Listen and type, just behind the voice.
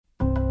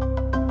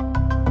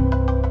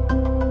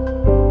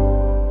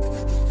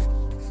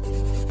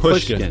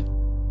Pushkin.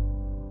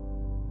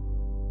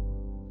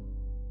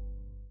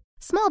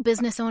 Small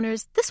business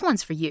owners, this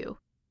one's for you.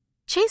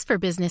 Chase for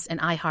Business and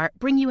iHeart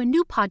bring you a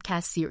new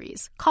podcast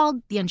series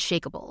called The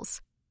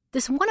Unshakables.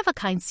 This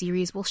one-of-a-kind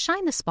series will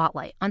shine the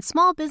spotlight on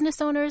small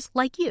business owners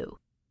like you,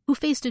 who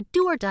faced a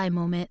do-or-die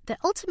moment that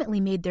ultimately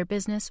made their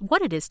business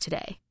what it is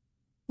today.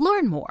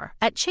 Learn more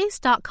at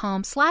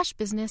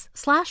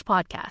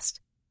chase.com/business/podcast.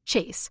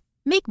 Chase,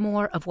 make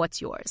more of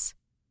what's yours.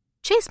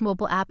 Chase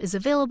mobile app is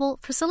available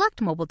for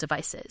select mobile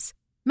devices.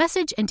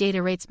 Message and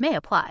data rates may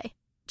apply.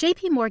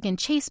 J.P. Morgan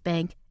Chase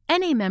Bank,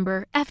 N.A.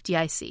 member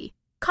FDIC.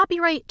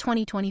 Copyright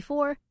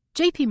 2024,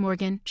 J.P.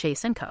 Morgan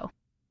Chase & Co.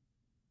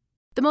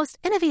 The most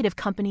innovative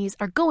companies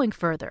are going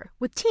further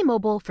with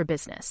T-Mobile for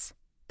Business.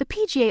 The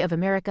PGA of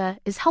America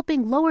is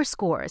helping lower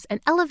scores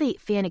and elevate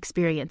fan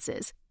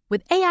experiences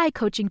with AI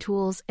coaching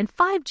tools and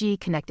 5G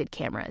connected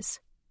cameras.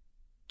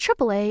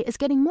 AAA is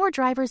getting more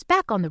drivers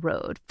back on the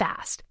road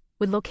fast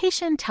with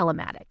location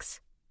telematics.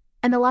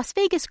 And the Las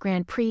Vegas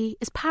Grand Prix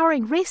is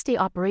powering race day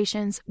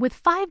operations with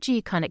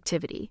 5G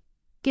connectivity,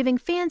 giving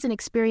fans an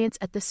experience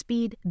at the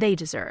speed they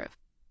deserve.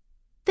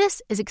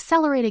 This is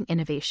accelerating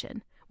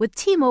innovation with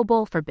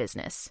T-Mobile for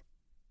Business.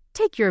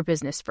 Take your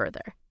business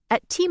further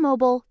at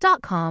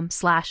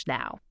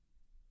T-Mobile.com/now.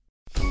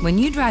 When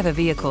you drive a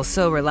vehicle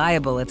so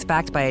reliable it's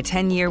backed by a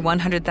 10-year,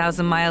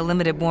 100,000-mile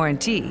limited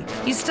warranty,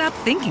 you stop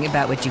thinking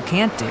about what you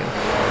can't do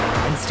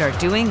and start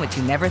doing what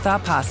you never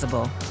thought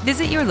possible.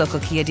 Visit your local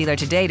Kia dealer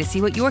today to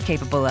see what you're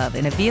capable of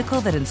in a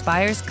vehicle that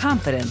inspires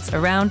confidence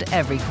around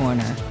every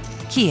corner.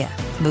 Kia,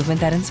 movement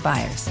that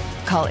inspires.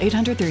 Call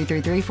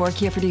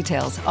 800-333-4KIA for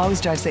details. Always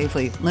drive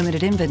safely.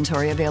 Limited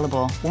inventory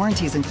available.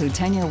 Warranties include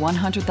 10-year,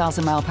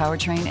 100,000-mile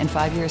powertrain and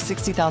 5-year,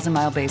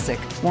 60,000-mile basic.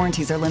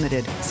 Warranties are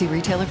limited. See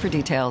retailer for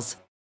details.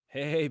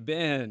 Hey,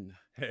 Ben.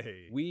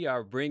 Hey. We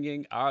are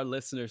bringing our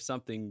listeners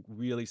something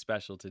really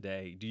special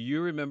today. Do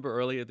you remember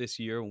earlier this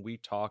year when we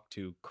talked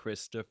to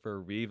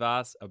Christopher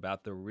Rivas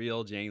about the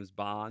real James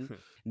Bond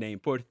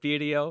named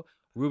Porfirio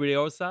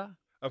Rubirosa?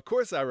 Of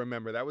course I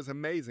remember. That was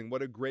amazing.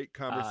 What a great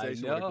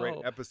conversation. What a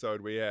great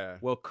episode we had.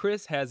 Well,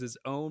 Chris has his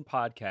own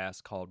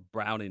podcast called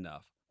Brown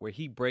Enough, where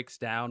he breaks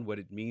down what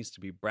it means to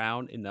be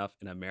brown enough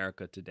in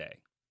America today.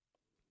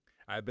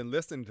 I've been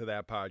listening to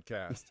that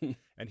podcast,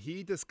 and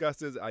he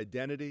discusses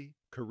identity,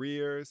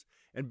 careers,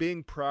 and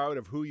being proud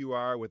of who you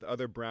are with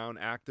other brown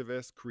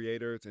activists,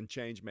 creators, and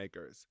change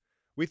makers.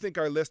 We think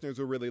our listeners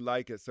will really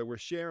like it, so we're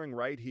sharing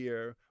right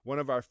here one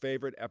of our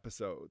favorite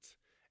episodes.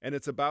 And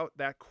it's about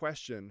that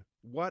question,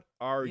 what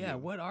are you? Yeah,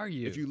 what are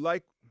you?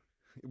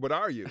 What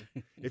are you?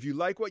 If you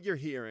like what you're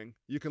hearing,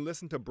 you can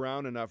listen to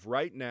Brown Enough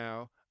right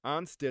now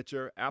on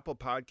Stitcher, Apple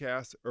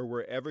Podcasts, or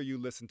wherever you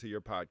listen to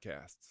your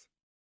podcasts.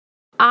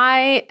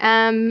 I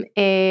am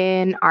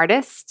an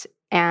artist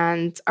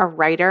and a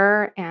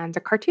writer and a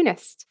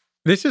cartoonist.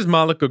 This is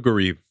Malika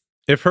Gharib.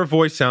 If her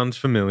voice sounds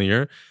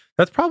familiar,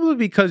 that's probably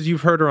because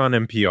you've heard her on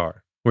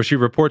NPR, where she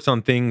reports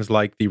on things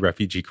like the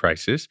refugee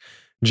crisis,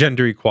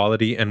 gender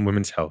equality, and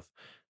women's health.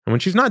 And when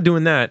she's not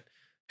doing that,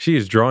 she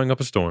is drawing up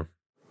a storm.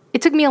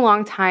 It took me a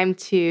long time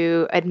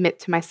to admit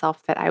to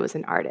myself that I was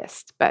an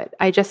artist, but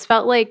I just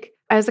felt like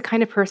I was the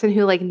kind of person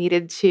who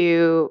needed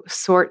to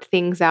sort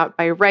things out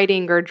by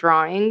writing or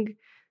drawing,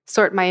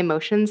 sort my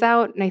emotions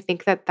out. And I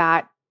think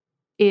that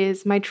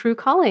is my true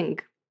calling.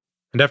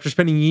 And after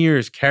spending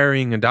years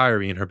carrying a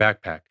diary in her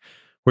backpack,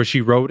 where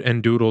she wrote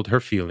and doodled her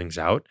feelings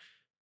out,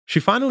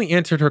 she finally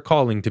answered her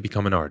calling to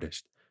become an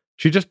artist.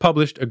 She just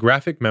published a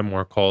graphic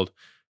memoir called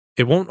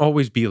It Won't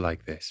Always Be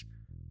Like This.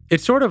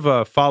 It's sort of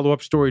a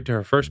follow-up story to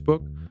her first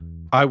book,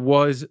 I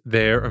Was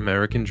Their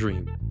American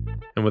Dream.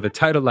 And with a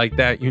title like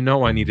that, you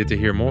know I needed to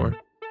hear more.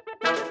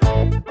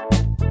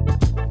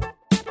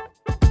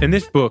 In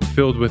this book,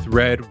 filled with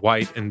red,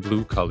 white, and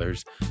blue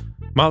colors,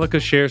 Malika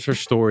shares her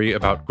story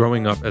about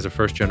growing up as a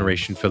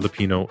first-generation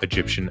Filipino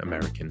Egyptian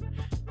American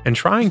and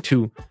trying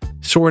to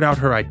sort out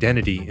her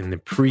identity in the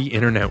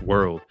pre-internet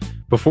world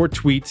before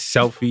tweets,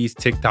 selfies,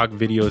 TikTok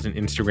videos, and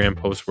Instagram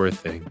posts were a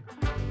thing.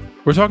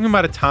 We're talking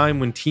about a time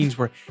when teens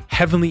were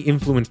heavily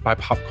influenced by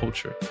pop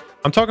culture.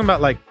 I'm talking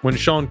about when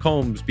Sean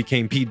Combs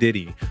became P.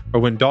 Diddy, or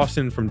when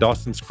Dawson from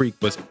Dawson's Creek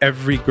was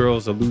every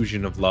girl's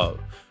illusion of love,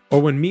 or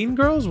when Mean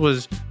Girls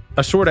was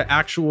a sort of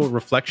actual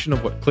reflection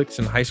of what cliques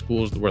in high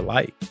schools were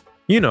like.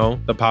 You know,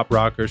 the pop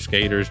rockers,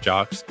 skaters,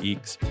 jocks,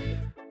 geeks.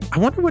 I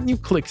wonder what new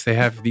cliques they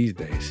have these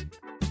days.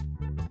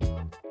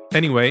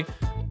 Anyway,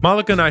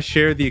 Malika and I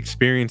share the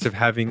experience of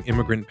having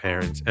immigrant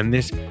parents, and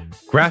this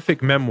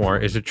graphic memoir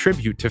is a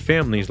tribute to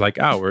families like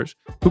ours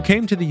who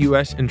came to the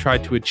U.S. and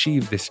tried to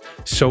achieve this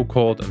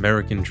so-called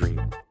American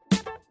dream.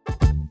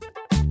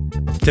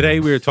 Today,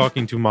 we are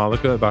talking to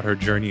Malika about her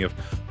journey of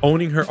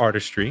owning her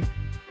artistry,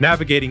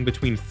 navigating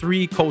between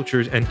 3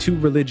 cultures and 2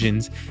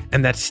 religions,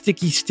 and that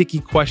sticky, sticky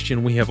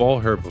question we have all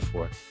heard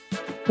before.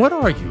 What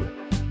are you?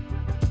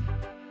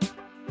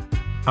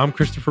 I'm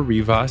Christopher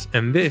Rivas,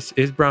 and this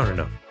is Brown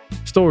Enough.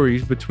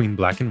 Stories between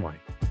black and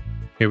white.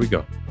 Here we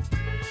go.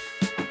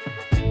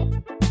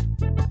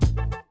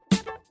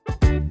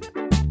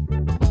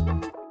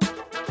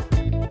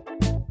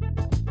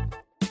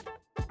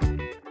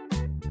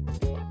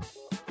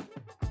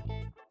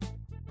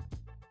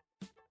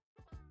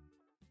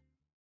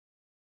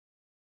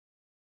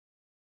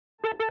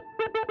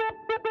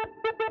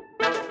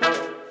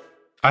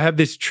 I have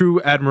this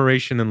true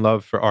admiration and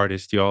love for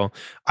artists, y'all.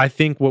 I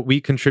think what we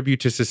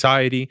contribute to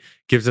society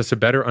gives us a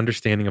better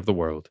understanding of the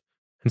world.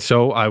 And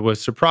so I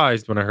was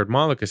surprised when I heard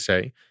Malika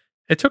say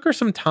it took her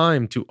some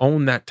time to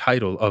own that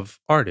title of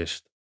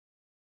artist.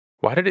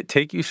 Why did it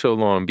take you so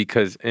long?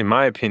 Because in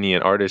my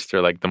opinion, artists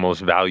are like the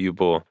most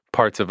valuable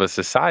parts of a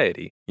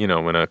society. You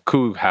know, when a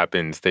coup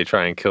happens, they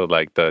try and kill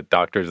like the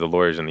doctors, the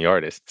lawyers, and the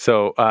artists.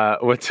 So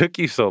what took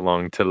you so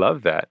long to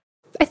love that?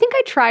 I think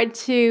I tried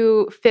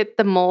to fit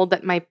the mold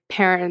that my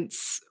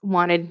parents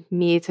wanted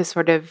me to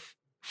sort of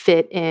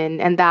fit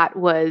in. And that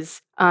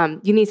was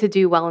you need to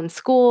do well in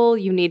school,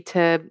 you need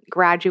to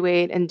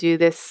graduate and do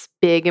this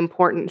big,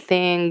 important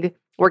thing,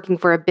 working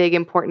for a big,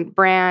 important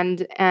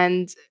brand.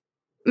 And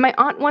my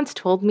aunt once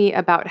told me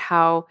about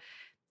how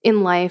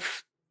in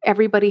life,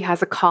 everybody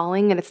has a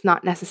calling and it's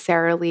not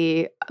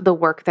necessarily the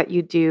work that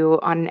you do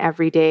on an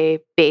everyday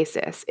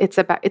basis. It's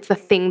the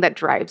thing that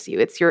drives you.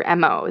 It's your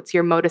MO, it's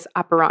your modus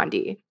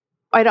operandi.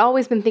 I'd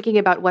always been thinking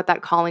about what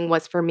that calling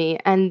was for me.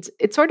 And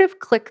it sort of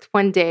clicked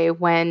one day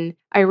when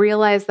I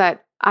realized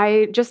that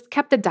I just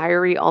kept a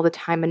diary all the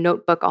time, a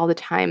notebook all the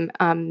time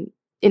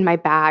in my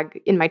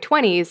bag in my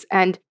 20s.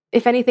 And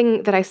if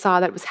anything that I saw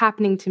that was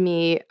happening to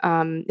me,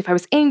 if I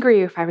was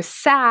angry, if I was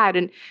sad.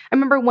 And I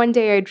remember one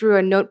day I drew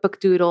a notebook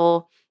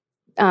doodle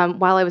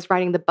while I was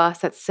riding the bus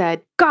that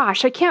said,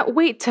 gosh, I can't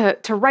wait to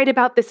write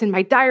about this in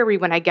my diary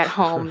when I get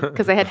home,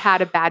 because I had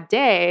had a bad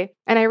day.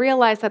 And I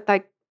realized that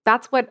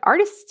that's what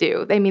artists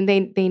do. I mean,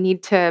 they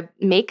need to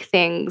make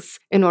things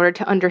in order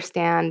to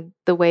understand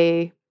the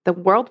way the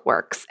world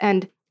works.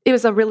 And it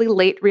was a really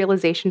late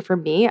realization for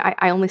me.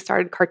 I only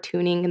started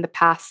cartooning in the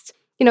past,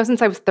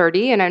 since I was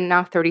 30, and I'm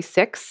now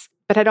 36,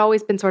 but had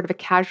always been sort of a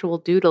casual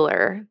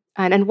doodler.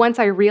 And once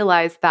I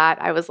realized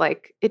that, I was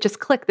like, it just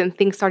clicked and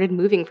things started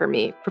moving for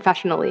me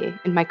professionally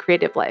in my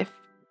creative life.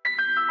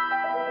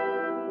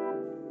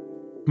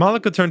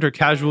 Malika turned her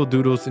casual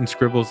doodles and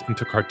scribbles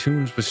into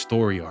cartoons with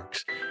story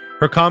arcs.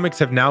 Her comics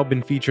have now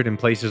been featured in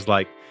places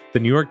like the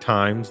New York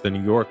Times, the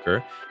New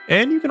Yorker,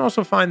 and you can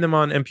also find them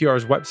on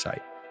NPR's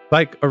website.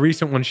 Like a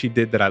recent one she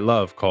did that I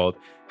love called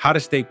How to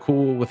Stay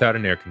Cool Without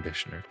an Air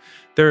Conditioner.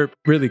 They're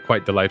really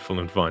quite delightful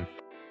and fun.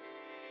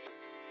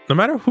 No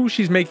matter who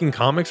she's making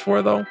comics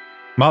for, though,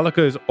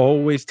 Malika is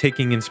always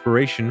taking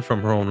inspiration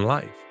from her own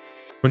life.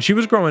 When she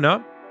was growing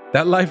up,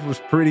 that life was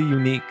pretty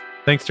unique,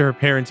 thanks to her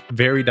parents'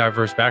 very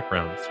diverse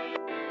backgrounds.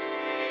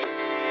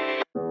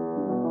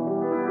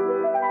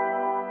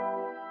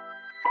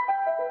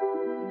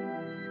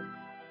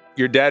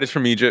 Your dad is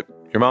from Egypt.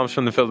 Your mom's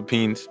from the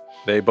Philippines.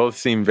 They both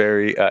seem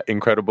very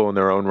incredible in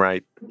their own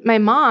right. My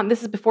mom,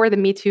 this is before the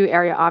Me Too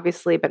era,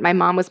 obviously, but my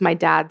mom was my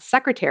dad's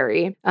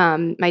secretary.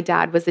 My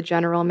dad was the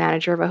general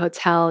manager of a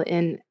hotel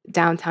in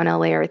downtown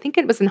LA, or I think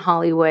it was in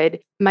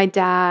Hollywood. My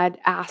dad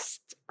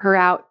asked her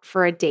out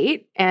for a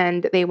date,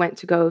 and they went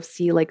to go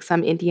see like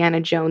some Indiana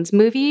Jones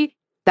movie.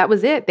 That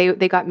was it.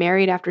 They got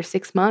married after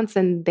 6 months,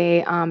 and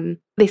they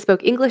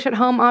spoke English at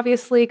home,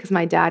 obviously, because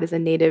my dad is a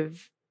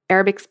native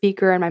Arabic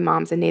speaker and my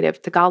mom's a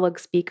native Tagalog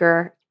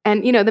speaker.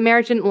 And, the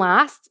marriage didn't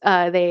last.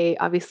 They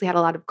obviously had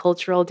a lot of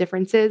cultural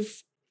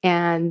differences.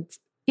 And,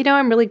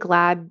 I'm really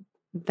glad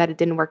that it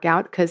didn't work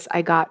out, because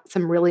I got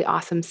some really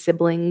awesome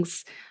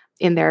siblings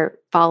in their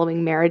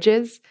following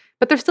marriages,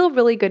 but they're still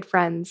really good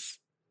friends.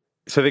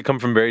 So they come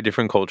from very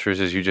different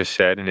cultures, as you just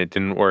said, and it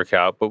didn't work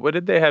out. But what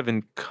did they have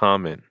in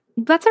common?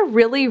 That's a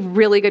really,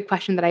 really good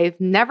question that I've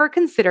never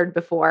considered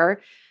before.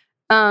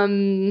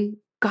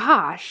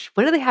 Gosh,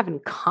 what do they have in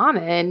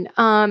common?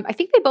 I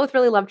think they both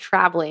really loved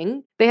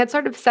traveling. They had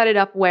sort of set it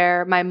up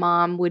where my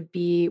mom would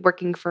be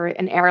working for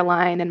an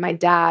airline and my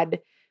dad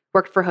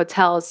worked for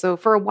hotels. So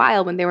for a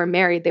while when they were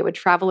married, they would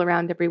travel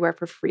around everywhere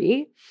for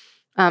free.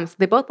 So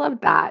they both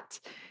loved that.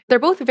 They're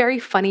both very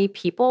funny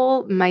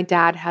people. My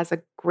dad has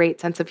a great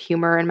sense of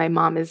humor and my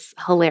mom is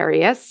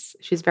hilarious.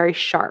 She's very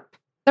sharp.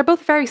 They're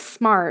both very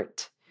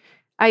smart.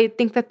 I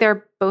think that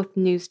they're both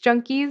news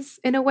junkies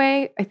in a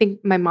way. I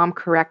think my mom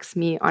corrects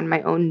me on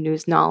my own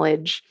news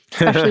knowledge,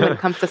 especially when it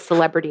comes to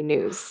celebrity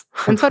news.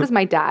 And so does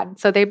my dad.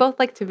 So they both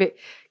like to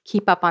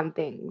keep up on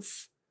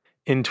things.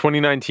 In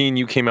 2019,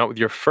 you came out with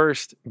your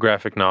first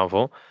graphic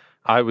novel,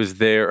 I Was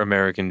There,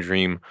 American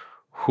Dream.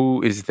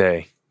 Who is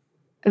they?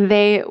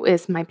 They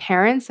is my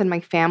parents and my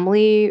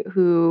family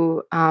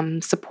who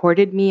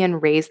supported me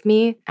and raised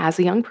me as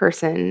a young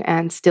person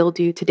and still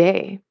do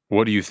today.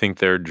 What do you think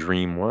their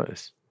dream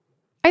was?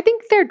 I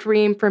think their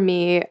dream for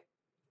me,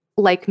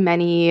 like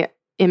many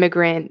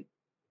immigrant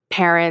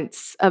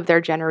parents of their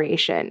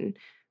generation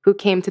who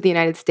came to the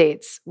United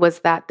States, was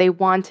that they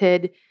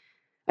wanted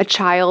a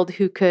child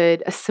who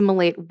could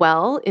assimilate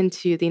well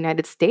into the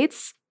United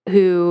States,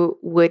 who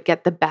would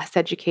get the best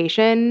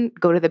education,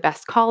 go to the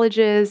best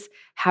colleges,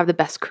 have the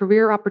best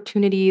career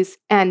opportunities,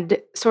 and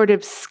sort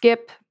of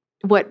skip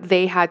what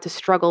they had to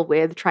struggle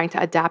with trying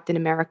to adapt in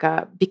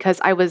America.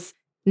 Because I was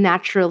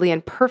naturally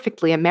and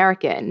perfectly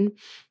American,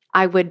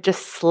 I would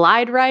just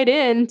slide right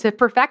into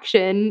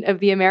perfection of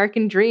the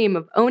American dream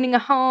of owning a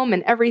home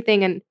and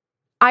everything. And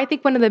I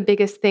think one of the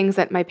biggest things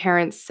that my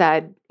parents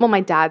said, well,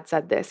 my dad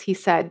said this. He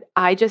said,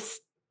 I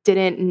just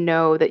didn't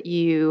know that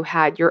you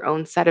had your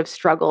own set of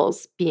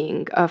struggles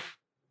being a,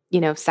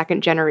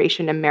 second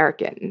generation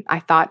American. I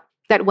thought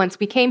that once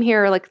we came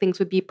here, like things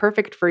would be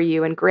perfect for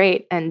you and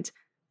great. And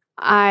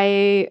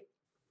I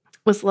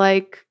was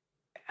like,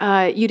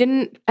 you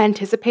didn't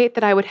anticipate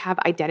that I would have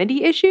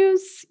identity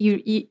issues.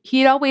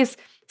 He'd always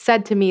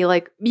said to me,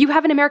 like, you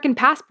have an American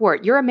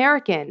passport, you're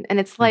American. And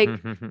it's like,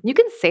 you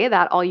can say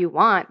that all you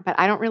want, but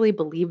I don't really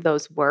believe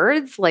those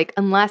words. Like,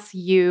 unless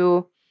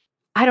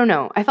I don't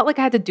know. I felt like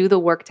I had to do the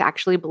work to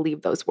actually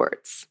believe those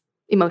words,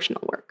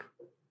 emotional work.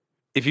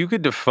 If you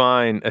could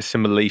define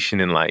assimilation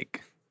in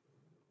like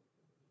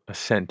a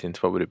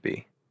sentence, what would it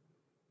be?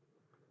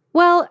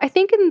 Well, I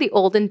think in the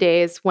olden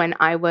days when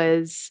I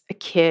was a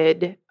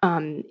kid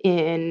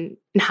in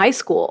high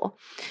school,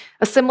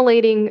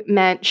 assimilating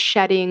meant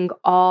shedding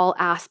all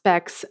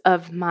aspects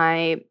of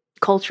my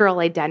cultural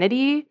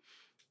identity,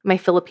 my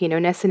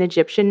Filipino-ness and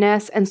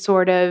Egyptian-ness, and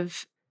sort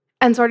of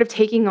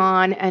taking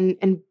on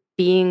and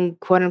being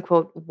quote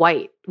unquote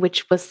white,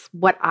 which was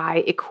what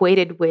I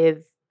equated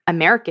with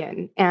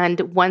American. And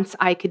once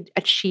I could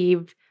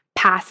achieve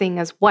passing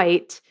as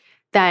white,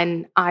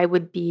 then I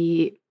would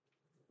be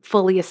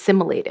fully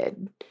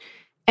assimilated.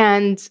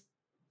 And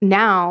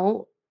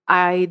now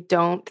I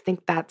don't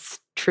think that's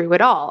true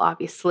at all,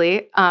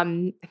 obviously.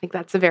 I think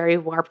that's a very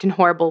warped and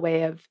horrible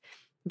way of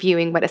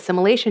viewing what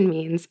assimilation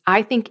means.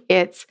 I think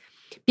it's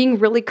being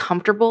really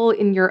comfortable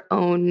in your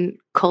own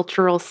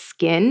cultural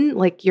skin,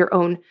 like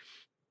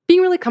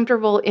being really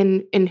comfortable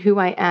in who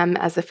I am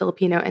as a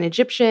Filipino and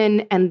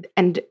Egyptian, and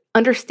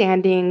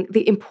understanding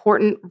the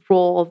important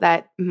role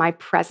that my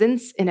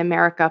presence in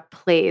America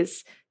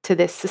plays to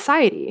this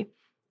society,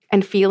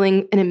 and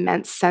feeling an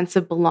immense sense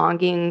of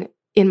belonging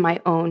in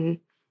my own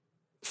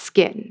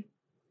skin.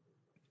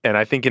 And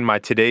I think in my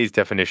today's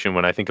definition,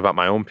 when I think about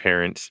my own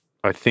parents,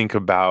 I think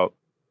about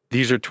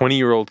these are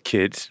 20-year-old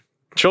kids,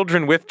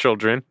 children with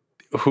children,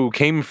 who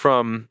came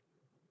from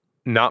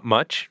not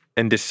much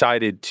and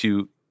decided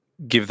to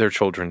give their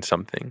children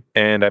something.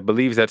 And I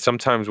believe that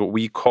sometimes what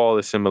we call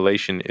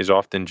assimilation is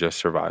often just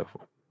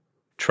survival.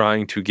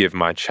 Trying to give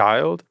my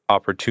child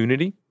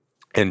opportunity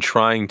and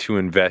trying to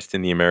invest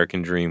in the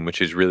American dream,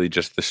 which is really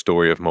just the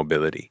story of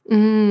mobility.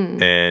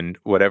 And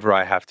whatever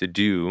I have to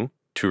do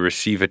to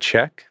receive a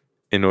check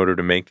in order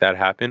to make that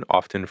happen,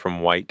 often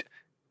from white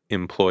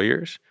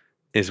employers,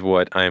 is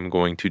what I am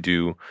going to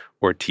do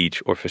or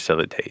teach or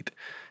facilitate.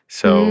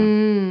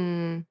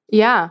 So,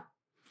 yeah,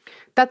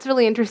 that's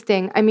really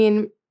interesting. I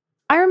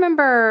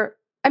remember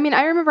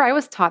I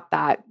was taught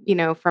that,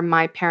 from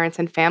my parents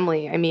and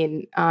family.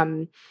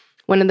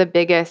 One of the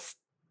biggest,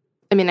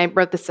 I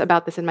wrote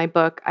about this in my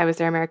book, I Was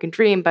Their American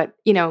Dream, but,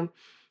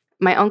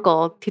 my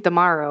uncle, Tito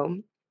Maro,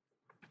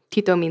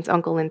 Tito means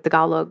uncle in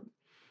Tagalog,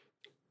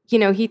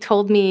 he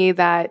told me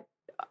that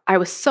I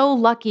was so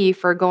lucky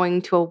for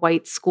going to a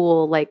white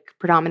school, like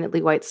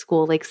predominantly white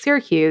school, like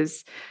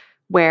Syracuse,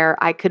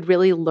 where I could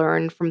really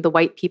learn from the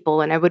white people,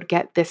 and I would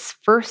get this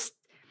first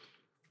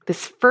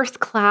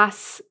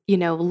class,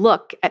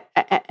 look at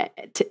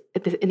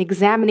an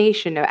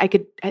examination. I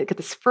get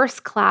this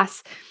first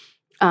class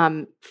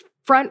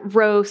front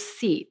row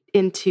seat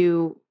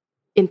into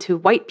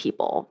white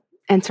people,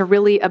 and to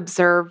really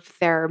observe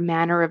their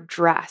manner of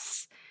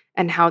dress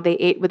and how they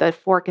ate with a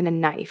fork and a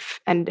knife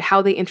and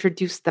how they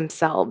introduced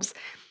themselves.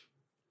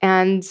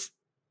 And,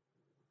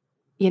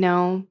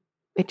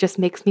 it just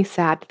makes me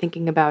sad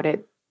thinking about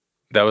it.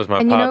 That was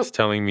my pops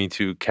telling me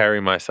to carry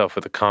myself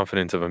with the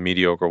confidence of a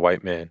mediocre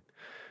white man.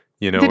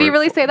 Did he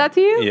really say that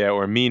to you? Yeah,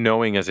 or me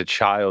knowing as a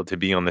child to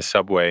be on the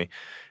subway,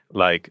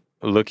 like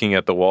looking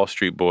at the Wall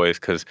Street boys,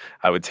 because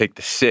I would take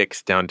the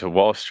 6 down to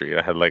Wall Street.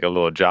 I had like a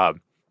little job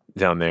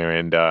down there,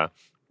 and I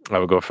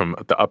would go from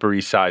the Upper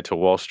East Side to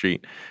Wall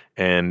Street,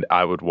 and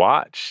I would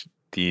watch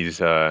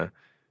these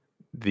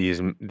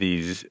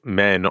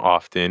men,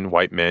 often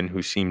white men,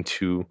 who seemed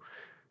to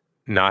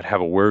not have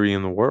a worry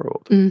in the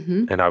world.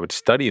 And I would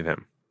study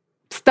them.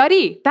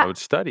 I would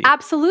study.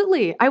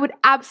 Absolutely. I would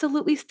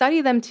absolutely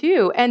study them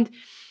too. And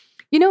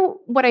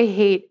what I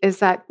hate is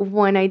that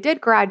when I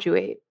did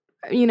graduate,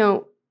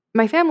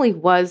 my family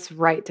was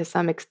right to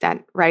some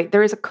extent, right?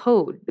 There is a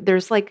code.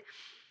 There's like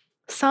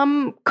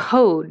some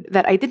code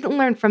that I didn't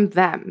learn from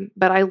them,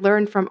 but I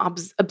learned from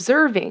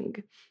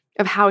observing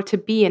of how to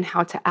be and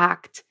how to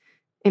act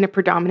in a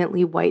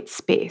predominantly white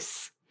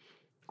space.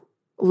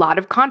 A lot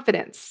of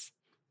confidence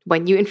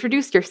when you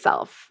introduce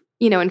yourself.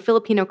 In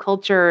Filipino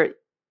culture,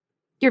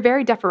 you're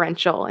very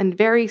deferential and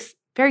very,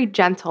 very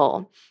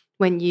gentle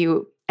when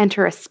you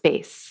enter a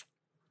space.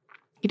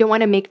 You don't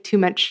want to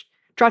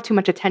draw too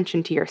much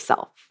attention to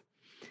yourself.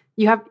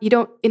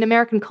 In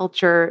American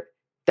culture,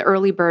 the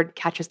early bird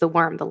catches the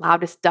worm, the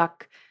loudest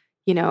duck,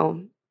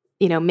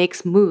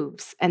 makes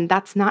moves. And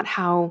that's not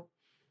how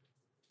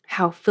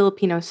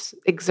Filipinos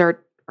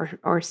exert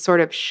or sort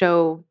of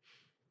show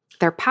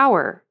their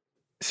power.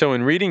 So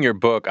in reading your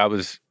book, I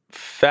was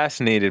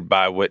fascinated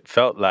by what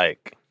felt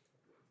like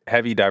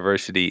heavy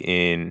diversity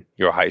in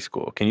your high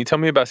school. Can you tell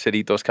me about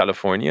Cerritos,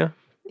 California?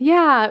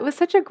 Yeah, it was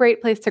such a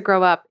great place to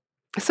grow up.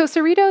 So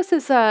Cerritos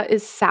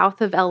is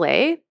south of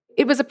LA.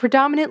 It was a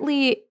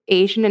predominantly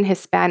Asian and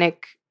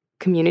Hispanic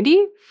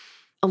community.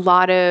 A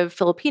lot of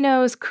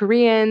Filipinos,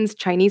 Koreans,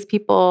 Chinese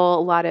people,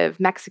 a lot of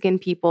Mexican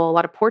people, a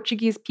lot of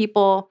Portuguese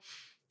people.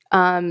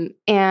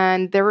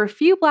 And there were a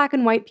few Black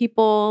and white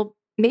people,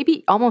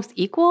 maybe almost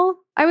equal,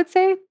 I would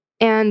say.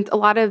 And a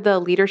lot of the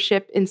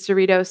leadership in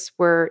Cerritos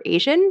were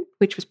Asian,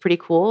 which was pretty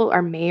cool.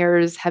 Our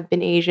mayors have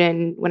been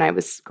Asian when I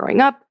was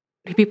growing up.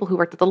 People who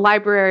worked at the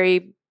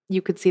library,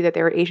 you could see that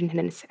they were Asian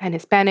and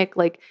Hispanic.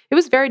 Like, it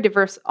was very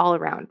diverse all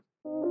around.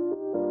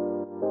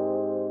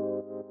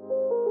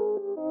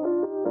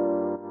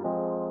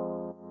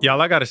 Y'all,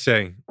 I gotta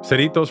say,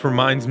 Cerritos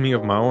reminds me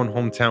of my own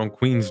hometown,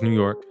 Queens, New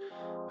York.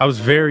 I was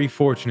very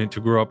fortunate to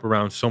grow up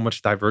around so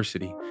much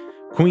diversity.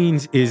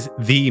 Queens is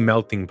the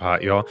melting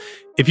pot, y'all.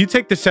 If you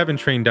take the 7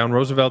 train down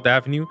Roosevelt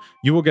Avenue,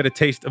 you will get a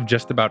taste of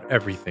just about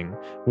everything.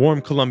 Warm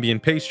Colombian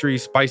pastry,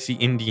 spicy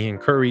Indian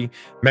curry,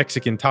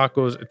 Mexican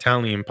tacos,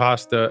 Italian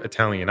pasta,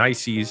 Italian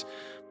ices.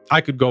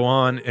 I could go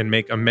on and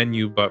make a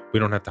menu, but we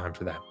don't have time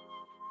for that.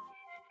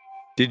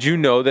 Did you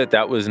know that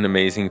that was an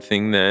amazing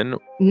thing then?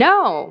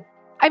 No.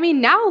 I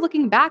mean, now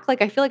looking back,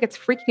 like, I feel like it's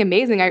freaking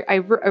amazing. I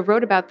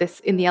wrote about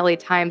this in the LA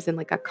Times in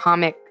like a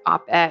comic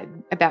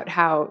op-ed about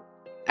how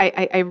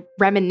I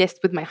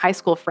reminisced with my high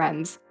school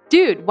friends.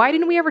 Dude, why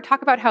didn't we ever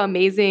talk about how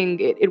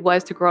amazing it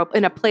was to grow up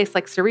in a place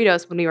like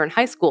Cerritos when we were in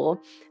high school?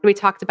 And we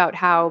talked about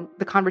how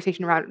the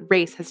conversation around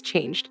race has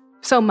changed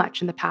so much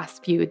in the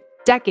past few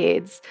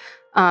decades.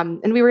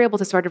 And we were able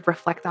to sort of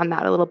reflect on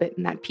that a little bit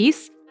in that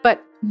piece.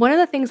 But one of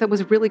the things that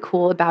was really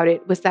cool about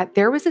it was that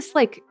there was this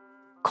like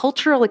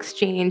cultural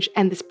exchange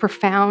and this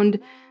profound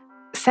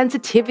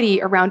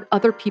sensitivity around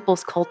other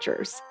people's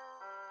cultures.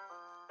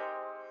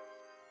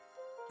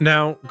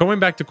 Now, going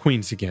back to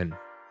Queens again,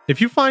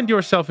 if you find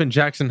yourself in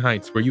Jackson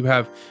Heights where you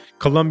have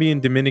Colombian,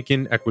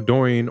 Dominican,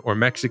 Ecuadorian, or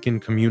Mexican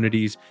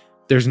communities,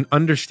 there's an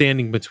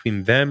understanding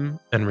between them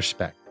and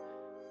respect.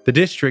 The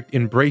district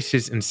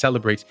embraces and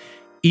celebrates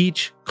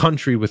each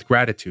country with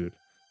gratitude.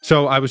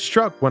 So I was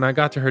struck when I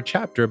got to her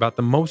chapter about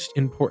the most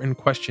important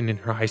question in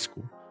her high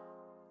school.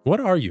 What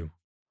are you?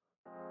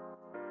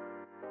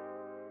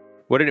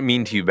 What did it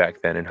mean to you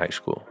back then in high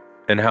school?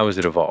 And how has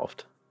it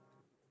evolved?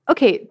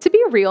 Okay, to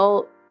be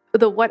real,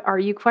 the what are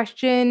you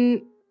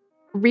question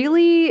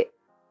really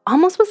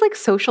almost was like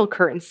social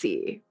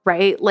currency,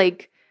 right?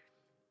 Like,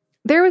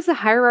 there was a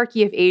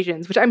hierarchy of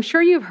Asians, which I'm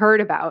sure you've heard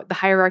about, the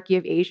hierarchy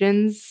of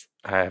Asians.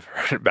 I have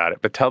heard about it,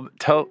 but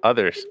tell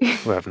others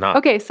who have not.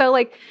 Okay, so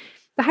like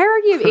the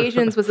hierarchy of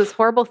Asians was this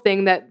horrible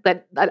thing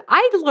that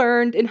I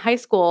learned in high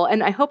school,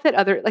 and I hope that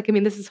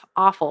this is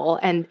awful,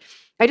 and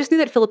I just knew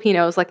that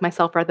Filipinos like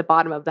myself are at the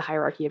bottom of the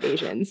hierarchy of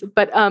Asians.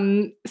 But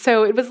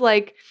so it was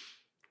like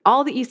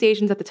all the East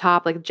Asians at the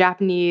top, like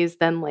Japanese,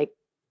 then like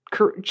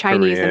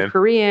Chinese and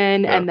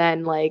Korean, yeah. And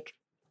then like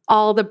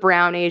all the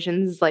brown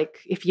Asians, like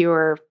if you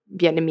were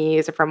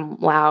Vietnamese or from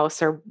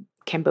Laos or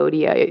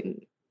Cambodia,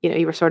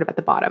 you were sort of at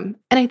the bottom.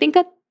 And I think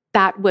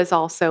that was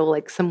also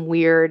like some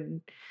weird,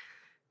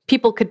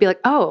 people could be like,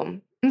 oh,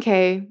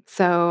 okay,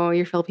 so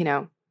you're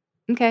Filipino.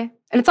 Okay.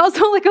 And it's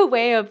also like a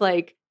way of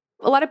like,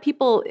 a lot of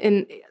people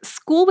in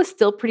school was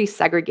still pretty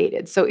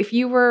segregated. So if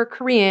you were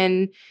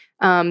Korean,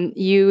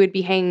 you would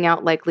be hanging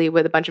out likely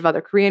with a bunch of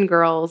other Korean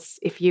girls.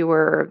 If you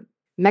were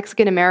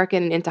Mexican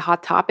American into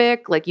Hot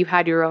Topic, like you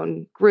had your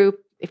own group.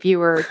 If you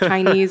were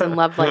Chinese and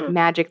loved like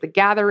Magic the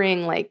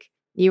Gathering, like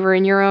you were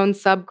in your own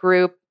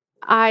subgroup.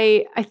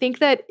 I think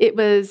that it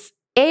was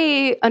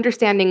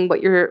understanding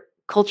what your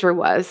culture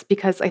was,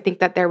 because I think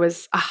that there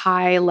was a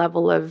high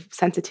level of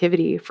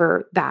sensitivity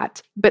for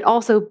that, but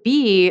also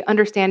B,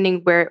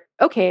 understanding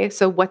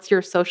so what's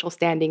your social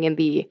standing in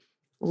the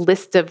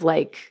list of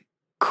like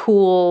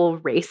cool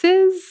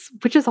races,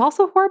 which is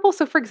also horrible.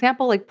 So for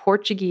example, like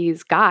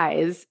Portuguese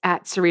guys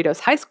at Cerritos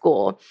High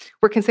School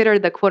were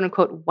considered the quote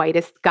unquote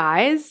whitest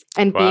guys,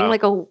 and being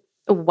like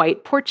a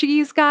white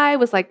Portuguese guy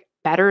was like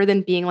better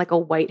than being like a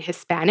white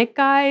Hispanic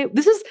guy.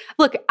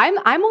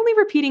 I'm only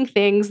repeating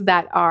things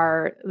that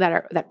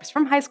was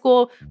from high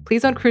school.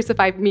 Please don't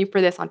crucify me for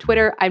this on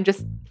Twitter. I'm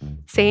just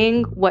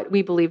saying what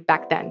we believed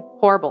back then.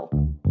 Horrible.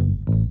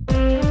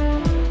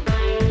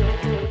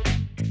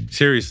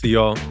 Seriously,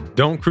 y'all,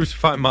 don't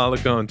crucify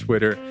Malika on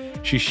Twitter.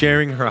 She's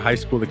sharing her high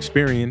school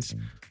experience,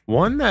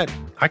 one that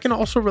I can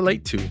also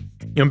relate to.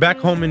 Back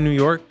home in New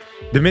York,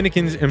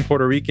 Dominicans and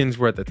Puerto Ricans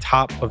were at the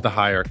top of the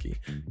hierarchy.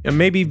 And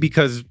maybe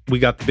because we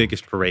got the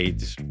biggest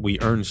parades, we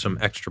earned some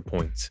extra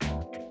points.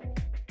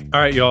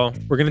 All right, y'all,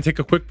 we're going to take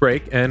a quick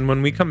break. And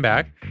when we come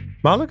back,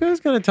 Malika is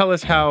going to tell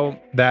us how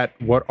that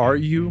 "what are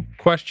you"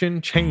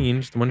 question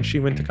changed when she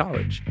went to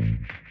college.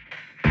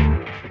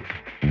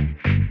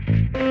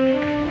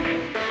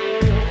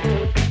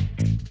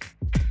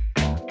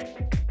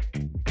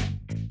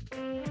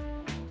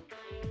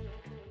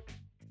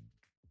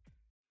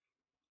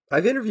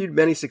 I've interviewed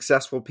many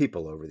successful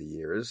people over the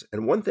years,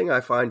 and one thing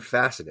I find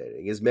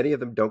fascinating is many of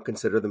them don't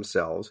consider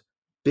themselves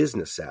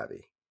business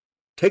savvy.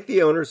 Take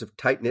the owners of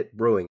Tight Knit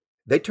Brewing.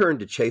 They turned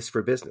to Chase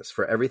for Business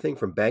for everything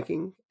from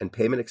banking and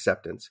payment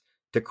acceptance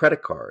to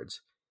credit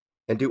cards,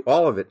 and do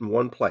all of it in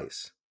one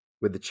place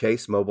with the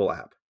Chase mobile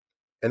app.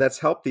 And that's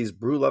helped these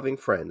brew-loving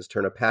friends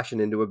turn a passion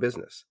into a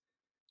business.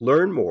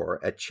 Learn more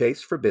at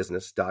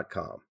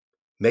chaseforbusiness.com.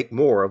 Make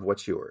more of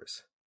what's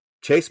yours.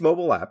 Chase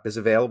mobile app is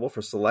available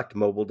for select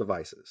mobile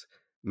devices.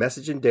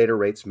 Message and data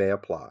rates may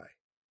apply.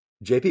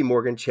 JP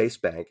Morgan Chase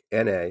Bank,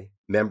 N.A.,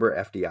 member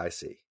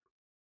FDIC.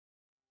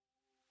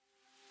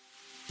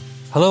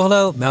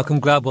 Hello,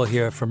 Malcolm Gladwell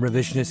here from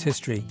Revisionist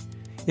History.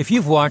 If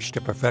you've watched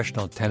a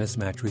professional tennis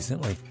match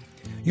recently,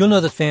 you'll know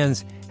that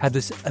fans have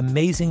this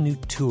amazing new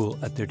tool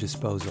at their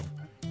disposal.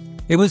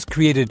 It was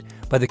created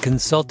by the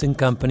consulting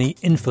company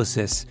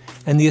Infosys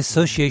and the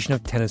Association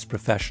of Tennis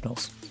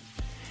Professionals.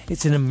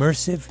 It's an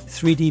immersive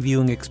 3D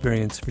viewing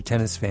experience for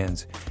tennis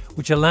fans,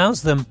 which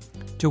allows them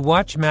to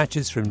watch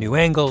matches from new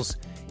angles,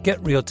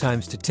 get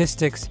real-time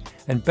statistics,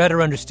 and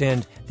better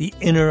understand the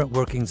inner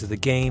workings of the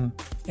game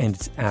and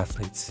its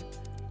athletes.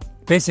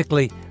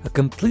 Basically, a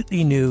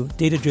completely new,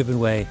 data-driven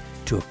way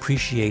to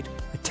appreciate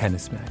a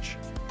tennis match.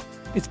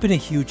 It's been a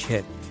huge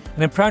hit,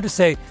 and I'm proud to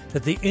say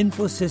that the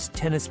Infosys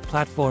Tennis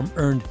platform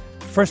earned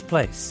first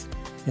place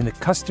in the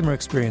customer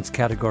experience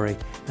category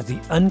at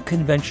the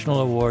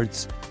Unconventional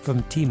Awards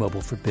from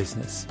T-Mobile for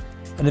Business,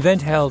 an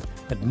event held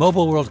at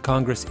Mobile World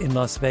Congress in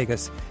Las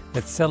Vegas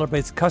that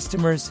celebrates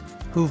customers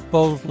who've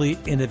boldly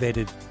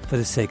innovated for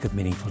the sake of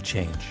meaningful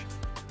change.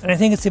 And I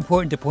think it's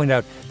important to point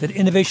out that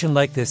innovation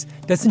like this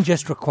doesn't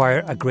just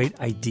require a great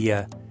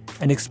idea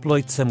and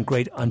exploit some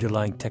great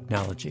underlying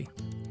technology.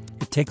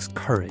 It takes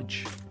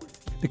courage.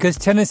 Because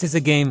tennis is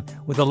a game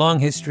with a long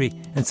history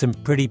and some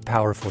pretty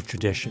powerful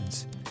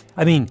traditions.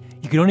 I mean,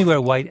 you can only wear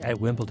white at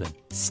Wimbledon.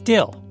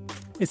 Still,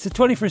 it's the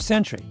 21st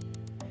century.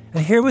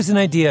 And here was an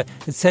idea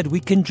that said we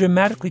can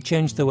dramatically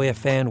change the way a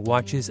fan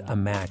watches a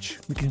match.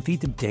 We can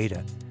feed them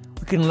data.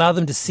 We can allow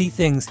them to see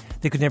things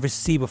they could never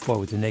see before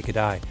with the naked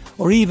eye,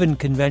 or even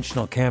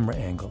conventional camera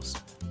angles.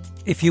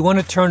 If you want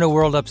to turn a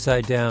world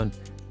upside down,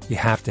 you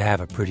have to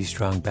have a pretty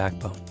strong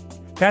backbone.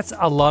 That's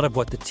a lot of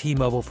what the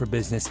T-Mobile for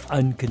Business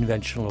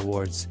Unconventional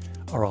Awards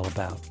are all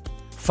about.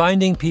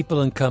 Finding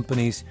people and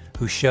companies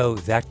who show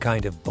that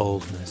kind of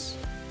boldness.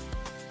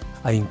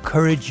 I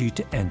encourage you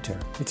to enter.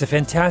 It's a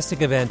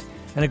fantastic event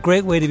and a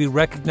great way to be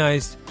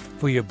recognized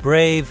for your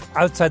brave,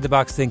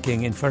 outside-the-box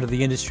thinking in front of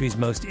the industry's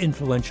most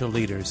influential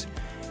leaders,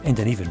 and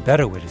an even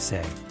better way to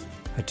say,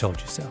 I told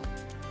you so.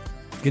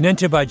 You can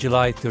enter by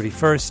July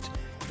 31st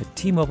at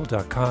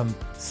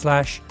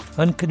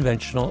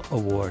tmobile.com/unconventional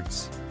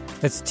awards.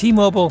 That's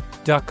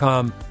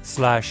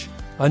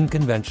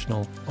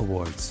tmobile.com/unconventional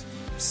awards.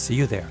 See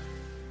you there.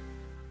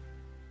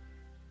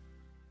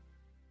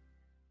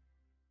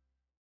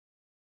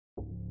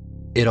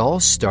 It all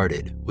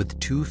started with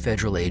two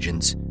federal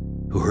agents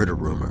who heard a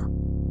rumor.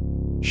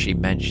 She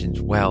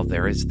mentions, well,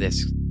 there is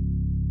this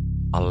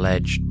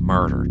alleged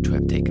murder to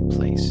have taken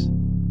place.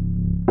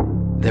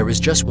 There was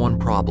just one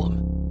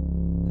problem.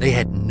 They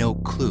had no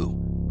clue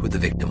who the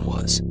victim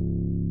was.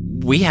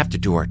 We have to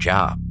do our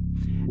job,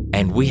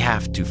 and we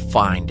have to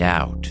find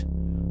out,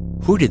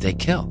 who did they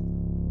kill?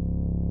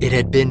 It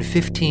had been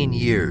 15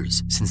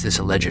 years since this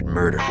alleged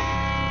murder.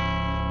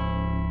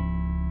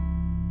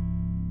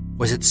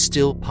 Was it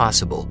still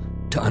possible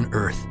to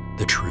unearth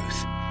the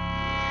truth?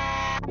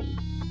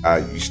 I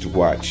used to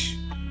watch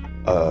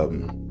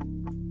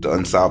the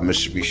Unsolved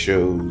Mystery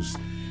shows,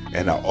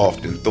 and I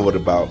often thought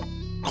about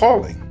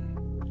calling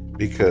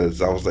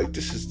because I was like,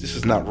 this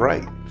is not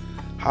right.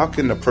 How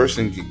can a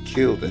person get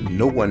killed and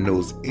no one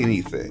knows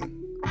anything?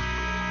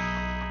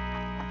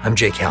 I'm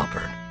Jake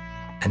Halpern,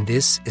 and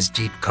this is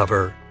Deep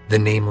Cover: The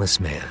Nameless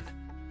Man.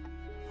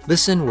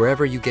 Listen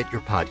wherever you get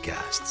your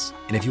podcasts.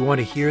 And if you want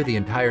to hear the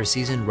entire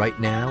season right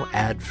now,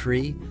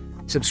 ad-free,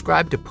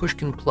 subscribe to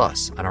Pushkin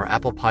Plus on our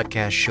Apple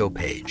Podcast show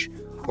page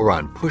or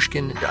on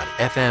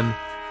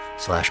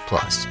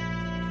pushkin.fm/plus.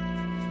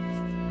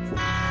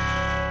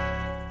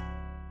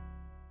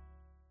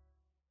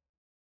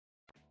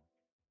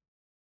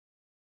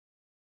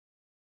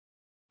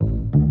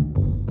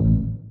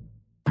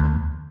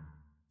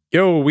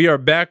 Yo, we are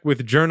back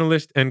with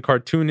journalist and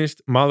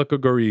cartoonist Malaka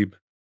Gharib.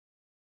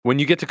 When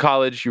you get to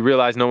college, you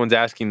realize no one's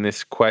asking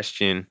this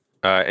question,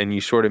 and you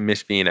sort of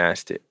miss being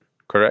asked it,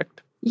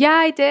 correct? Yeah,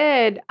 I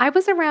did. I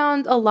was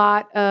around a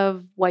lot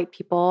of white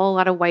people, a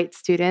lot of white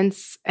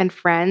students and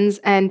friends,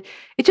 and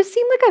it just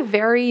seemed like a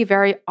very,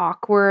 very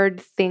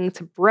awkward thing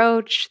to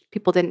broach.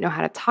 People didn't know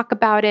how to talk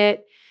about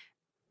it.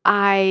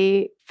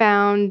 I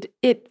found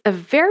it a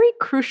very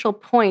crucial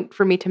point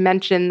for me to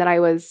mention that I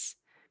was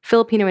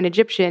Filipino and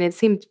Egyptian. It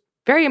seemed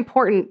very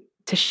important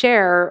to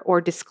share or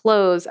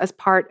disclose as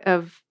part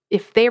of,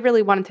 if they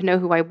really wanted to know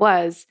who I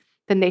was,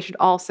 then they should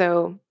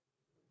also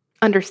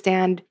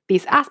understand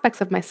these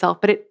aspects of myself.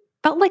 But it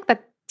felt like the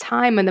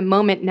time and the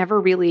moment never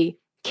really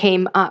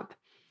came up.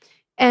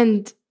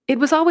 And it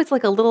was always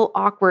like a little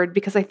awkward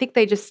because I think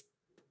they just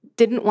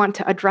didn't want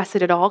to address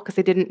it at all because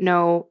they didn't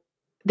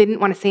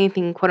want to say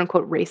anything quote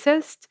unquote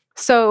racist.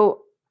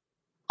 So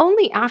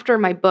only after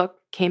my book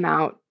came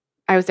out,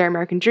 I Was Their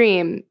American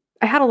Dream,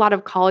 I had a lot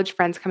of college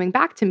friends coming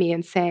back to me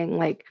and saying,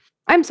 like,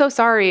 I'm so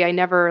sorry I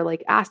never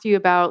like asked you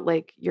about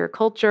like your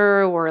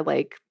culture or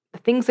like the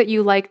things that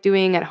you like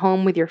doing at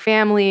home with your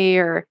family,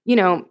 or,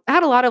 I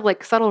had a lot of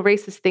like subtle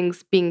racist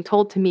things being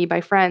told to me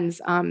by friends.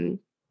 I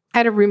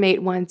had a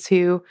roommate once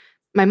who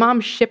my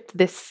mom shipped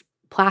this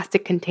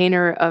plastic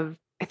container of,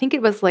 I think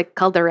it was like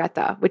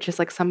caldereta, which is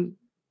like some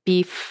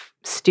beef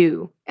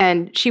stew.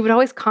 And she would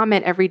always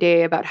comment every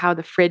day about how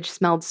the fridge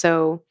smelled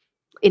so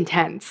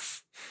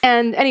intense.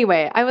 And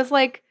anyway, I was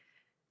like,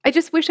 I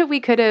just wish that we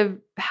could have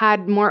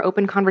had more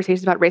open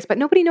conversations about race, but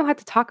nobody knew how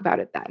to talk about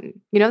it then.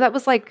 That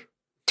was like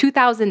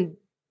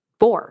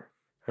 2004.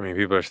 I mean,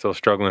 people are still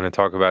struggling to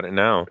talk about it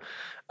now.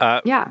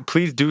 Yeah.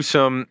 Please do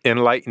some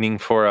enlightening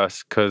for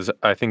us, because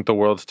I think the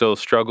world still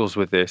struggles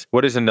with this.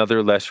 What is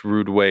another less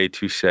rude way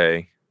to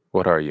say,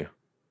 what are you?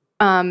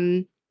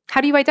 How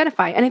do you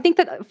identify? And I think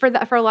that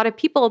for a lot of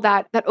people,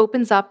 that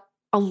opens up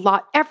a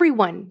lot.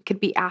 Everyone could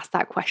be asked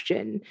that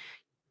question.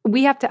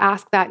 We have to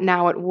ask that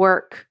now at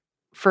work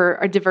for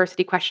a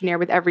diversity questionnaire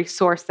with every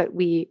source that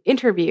we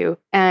interview.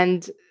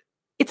 And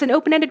it's an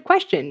open-ended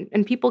question,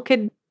 and people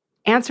could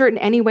answer it in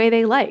any way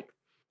they like.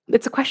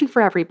 It's a question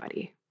for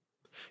everybody.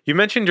 You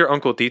mentioned your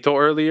Uncle Tito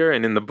earlier,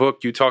 and in the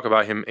book, you talk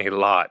about him a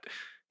lot.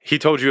 He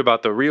told you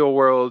about the real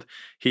world.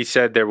 He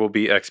said there will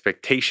be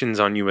expectations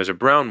on you as a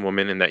brown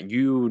woman and that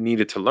you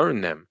needed to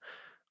learn them.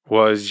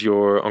 Was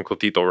your Uncle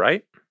Tito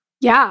right?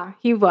 Yeah,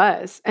 he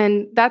was.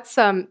 And that's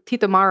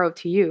Tito Maro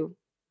to you.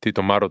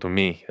 Tito Maro to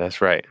me.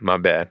 That's right. My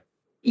bad.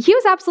 He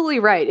was absolutely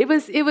right.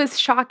 It was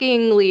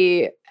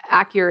shockingly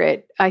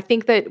accurate. I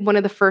think that one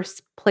of the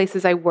first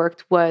places I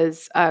worked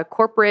was a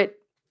corporate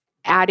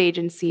ad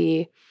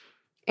agency,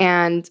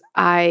 and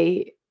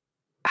I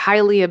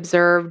highly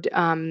observed,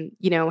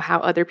 how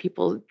other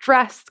people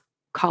dressed,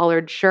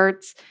 collared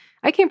shirts.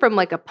 I came from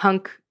like a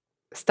punk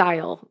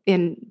style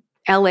in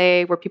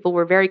LA where people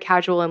were very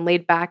casual and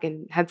laid back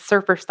and had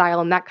surfer style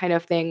and that kind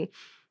of thing.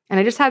 And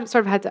I just had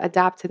to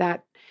adapt to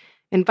that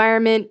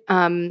environment.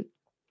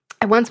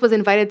 I once was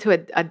invited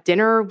to a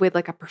dinner with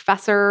like a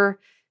professor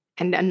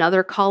and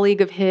another colleague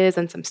of his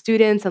and some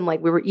students. And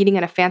like we were eating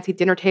at a fancy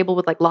dinner table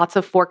with like lots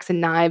of forks and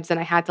knives. And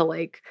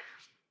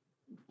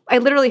I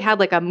literally had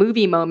like a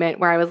movie moment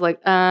where I was like,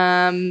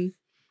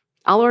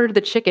 I'll order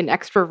the chicken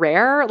extra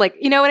rare. Like,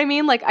 you know what I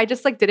mean? Like I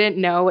just like didn't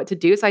know what to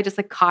do. So I just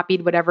like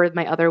copied whatever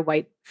my other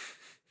white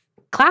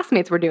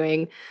classmates were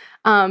doing.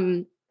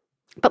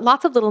 But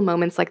lots of little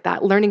moments like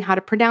that, learning how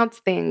to pronounce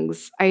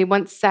things. I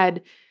once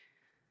said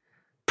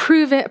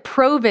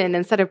proven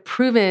instead of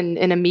proven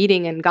in a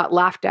meeting and got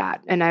laughed at.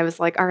 And I was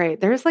like, all right,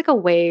 there's like a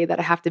way that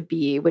I have to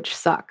be, which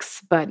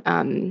sucks. But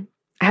I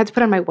had to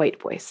put on my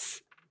white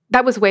voice.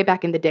 That was way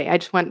back in the day. I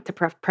just wanted to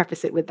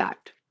preface it with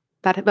that.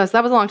 That was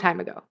a long time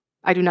ago.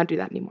 I do not do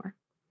that anymore.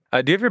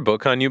 Do you have your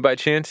book on you by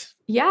chance?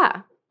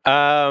 Yeah.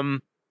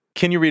 Can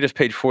you read us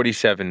page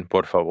 47,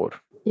 por favor?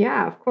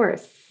 Yeah, of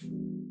course.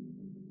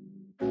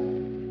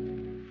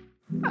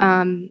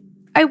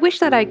 I wish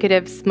that I could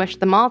have smushed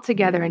them all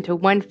together into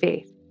one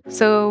faith.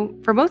 So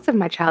for most of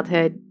my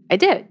childhood, I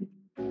did.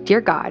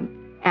 Dear God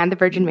and the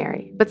Virgin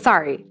Mary. But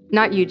sorry,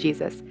 not you,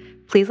 Jesus.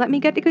 Please let me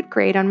get a good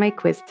grade on my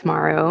quiz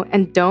tomorrow,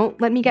 and don't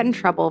let me get in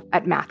trouble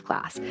at math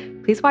class.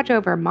 Please watch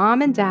over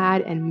Mom and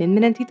Dad and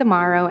Minmin and Tito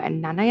Maro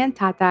and Nanay and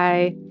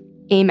Tatay.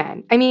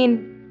 Amen. I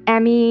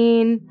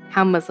mean,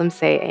 how Muslims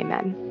say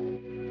amen.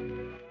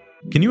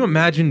 Can you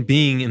imagine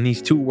being in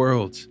these two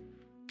worlds?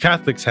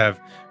 Catholics have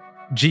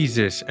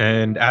Jesus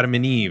and Adam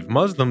and Eve.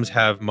 Muslims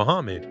have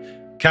Muhammad.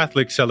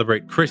 Catholics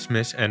celebrate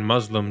Christmas and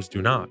Muslims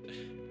do not.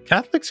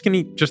 Catholics can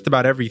eat just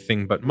about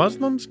everything, but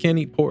Muslims can't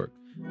eat pork.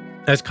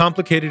 As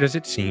complicated as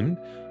it seemed,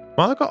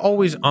 Malika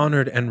always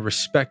honored and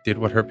respected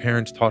what her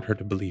parents taught her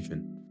to believe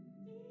in.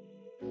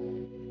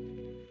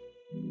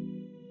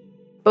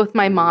 Both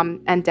my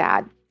mom and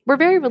dad were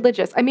very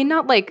religious. I mean,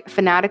 not like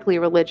fanatically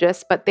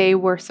religious, but they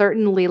were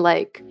certainly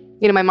like,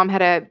 my mom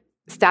had a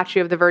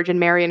statue of the Virgin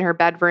Mary in her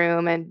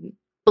bedroom and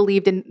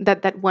believed in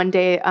that one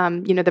day,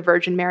 the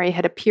Virgin Mary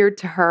had appeared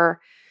to her.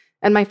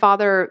 And my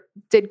father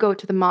did go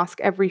to the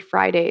mosque every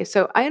Friday.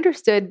 So I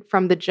understood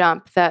from the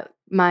jump that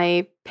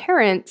my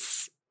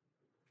parents'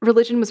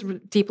 religion was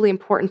deeply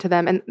important to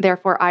them, and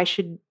therefore I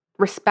should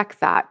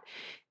respect that.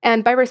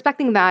 And by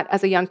respecting that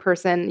as a young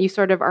person, you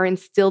sort of are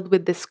instilled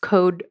with this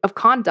code of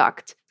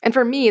conduct. And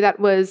for me, that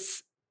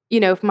was,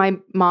 if my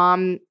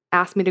mom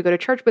asked me to go to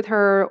church with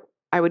her,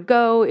 I would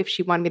go. If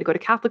she wanted me to go to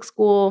Catholic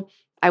school,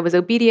 I was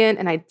obedient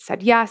and I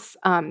said yes.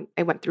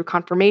 I went through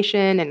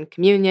confirmation and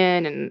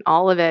communion and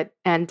all of it.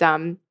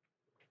 And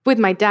with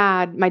my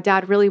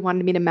dad really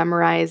wanted me to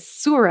memorize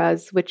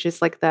surahs, which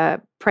is like the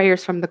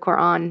prayers from the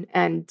Quran,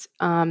 and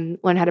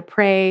learn how to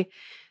pray,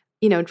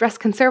 dress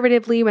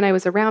conservatively when I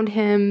was around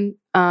him,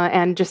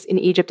 and just in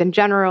Egypt in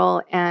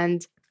general,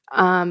 and,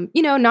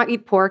 not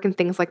eat pork and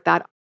things like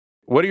that.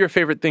 What are your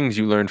favorite things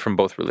you learned from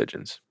both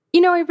religions?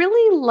 I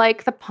really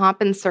like the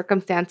pomp and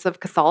circumstance of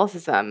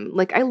Catholicism.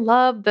 Like, I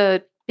love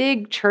the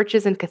big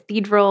churches and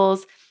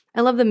cathedrals.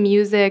 I love the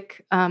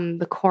music,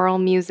 the choral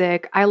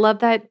music. I love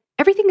that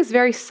everything is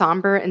very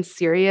somber and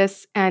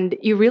serious, and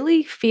you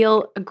really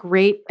feel a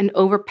great and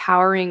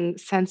overpowering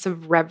sense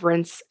of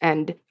reverence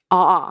and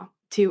awe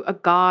to a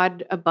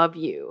God above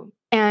you.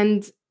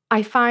 And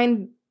I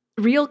find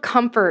real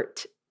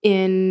comfort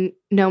in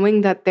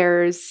knowing that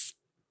there's,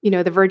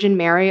 the Virgin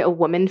Mary, a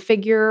woman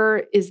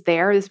figure, is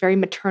there, this very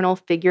maternal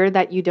figure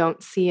that you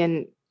don't see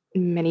in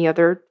many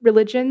other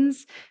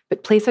religions,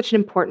 but plays such an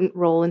important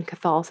role in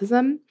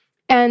Catholicism.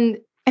 And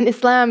in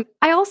Islam,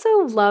 I also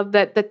love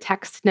that the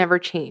text never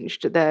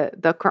changed,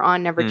 the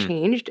Quran never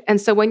changed. And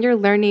so when you're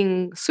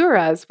learning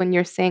surahs, when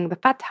you're saying the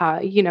Fatiha,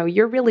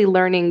 you're really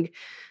learning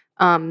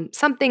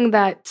something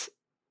that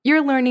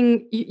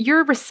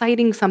you're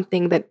reciting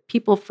something that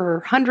people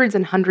for hundreds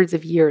and hundreds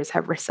of years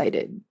have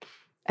recited.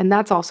 And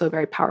that's also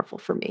very powerful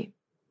for me.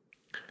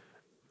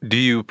 Do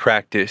you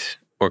practice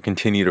or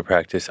continue to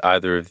practice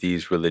either of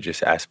these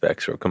religious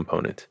aspects or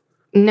components?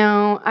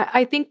 No,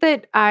 I think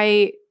that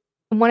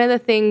one of the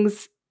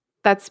things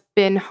that's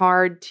been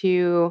hard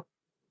to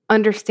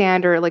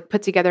understand or like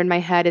put together in my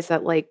head is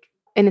that like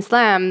in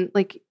Islam,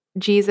 like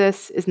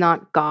Jesus is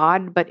not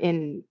God, but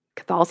in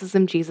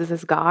Catholicism, Jesus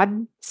is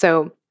God.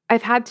 So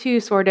I've had to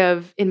sort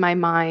of, in my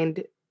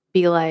mind,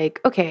 be like,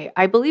 okay,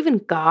 I believe in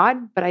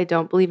God, but I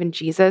don't believe in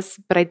Jesus,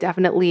 but I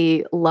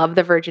definitely love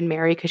the Virgin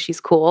Mary because she's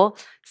cool.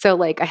 So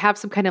like I have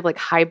some kind of like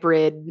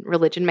hybrid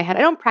religion in my head.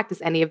 I don't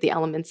practice any of the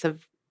elements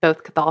of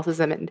both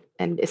Catholicism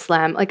and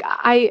Islam. Like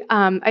I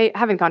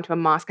haven't gone to a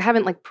mosque. I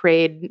haven't like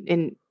prayed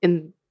in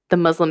the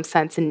Muslim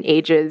sense in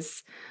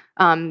ages.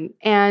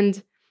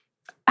 And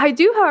I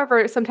do,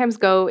 however, sometimes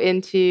go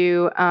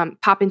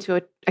pop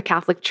into a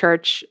Catholic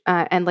church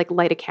and like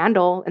light a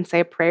candle and say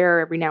a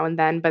prayer every now and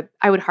then, but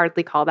I would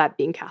hardly call that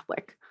being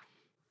Catholic.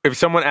 If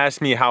someone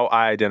asked me how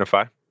I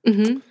identify,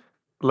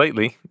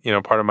 lately,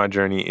 part of my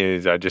journey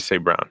is I just say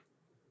brown.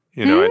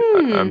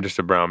 I'm just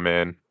a brown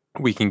man.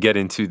 We can get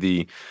into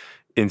the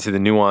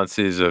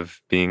nuances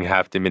of being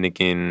half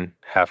Dominican,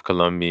 half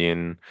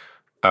Colombian,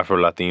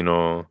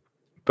 Afro-Latino,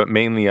 but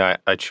mainly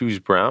I choose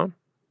brown.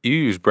 You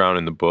use brown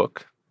in the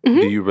book.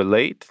 Do you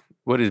relate?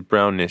 What is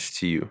brownness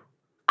to you?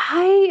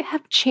 I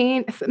have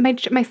changed.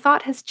 My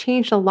thought has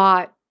changed a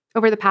lot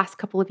over the past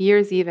couple of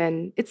years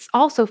even. It's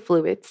also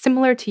fluid,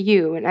 similar to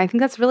you. And I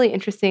think that's really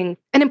interesting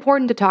and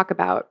important to talk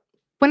about.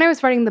 When I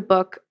was writing the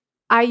book,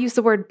 I used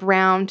the word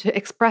brown to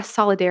express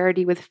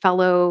solidarity with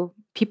fellow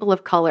people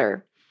of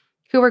color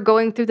who were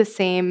going through the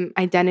same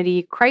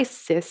identity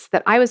crisis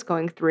that I was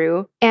going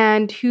through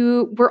and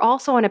who were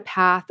also on a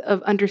path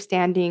of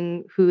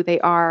understanding who they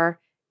are,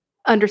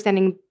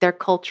 understanding their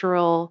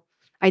cultural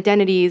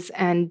identities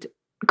and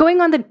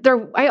going on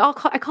I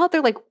call it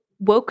their like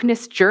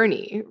wokeness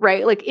journey,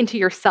 right? Like into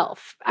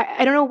yourself.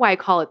 I don't know why I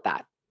call it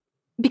that.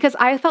 Because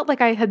I felt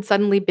like I had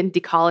suddenly been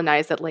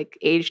decolonized at like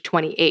age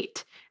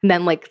 28. And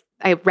then like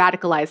I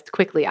radicalized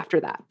quickly after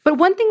that. But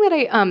one thing that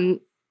I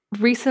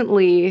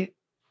recently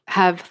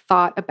have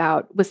thought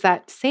about was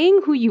that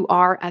saying who you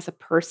are as a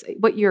person,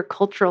 what your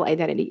cultural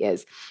identity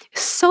is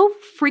so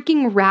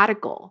freaking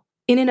radical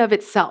in and of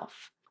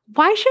itself.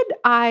 Why should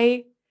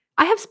I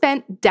have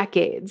spent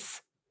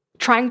decades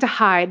trying to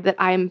hide that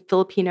I'm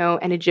Filipino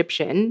and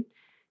Egyptian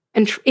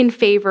and in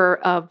favor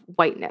of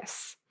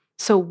whiteness.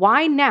 So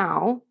why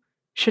now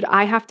should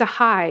I have to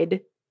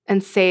hide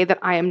and say that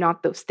I am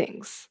not those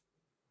things?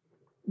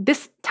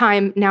 This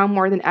time, now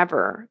more than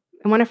ever,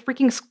 I want to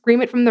freaking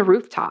scream it from the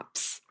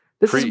rooftops.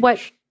 This is what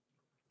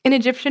an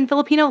Egyptian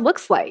Filipino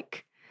looks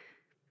like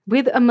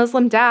with a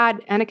Muslim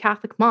dad and a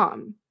Catholic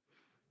mom.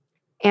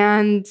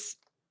 And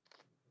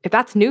if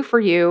that's new for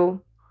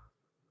you,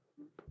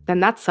 then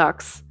that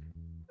sucks.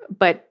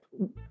 But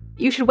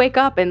you should wake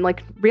up and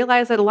like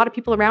realize that a lot of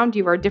people around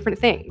you are different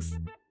things.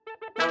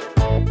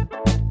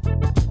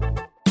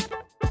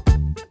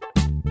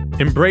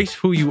 Embrace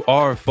who you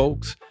are,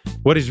 folks.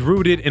 What is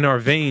rooted in our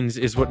veins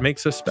is what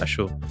makes us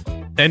special.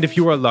 And if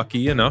you are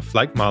lucky enough,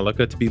 like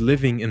Malika, to be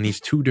living in these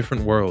two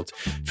different worlds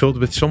filled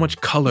with so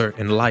much color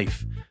and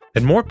life,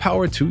 then more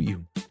power to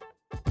you.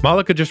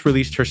 Malika just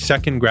released her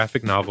second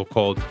graphic novel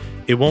called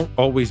It Won't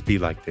Always Be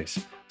Like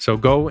This. So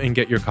go and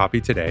get your copy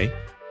today.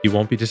 You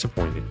won't be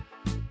disappointed.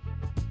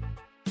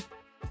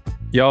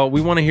 Y'all,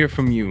 we want to hear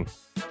from you.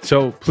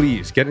 So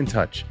please get in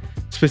touch.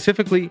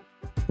 Specifically,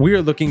 we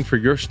are looking for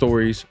your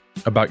stories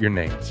about your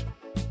names.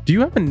 Do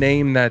you have a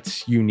name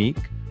that's unique?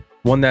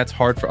 One that's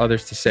hard for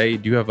others to say?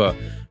 Do you have a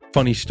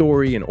funny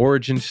story, an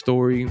origin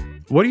story?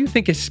 What do you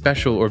think is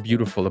special or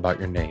beautiful about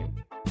your name?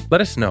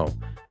 Let us know.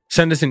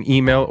 Send us an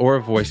email or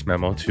a voice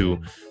memo to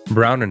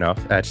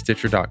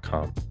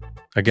brownenough@stitcher.com.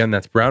 Again,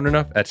 that's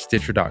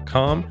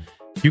brownenough@stitcher.com.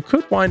 You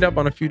could wind up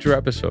on a future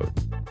episode.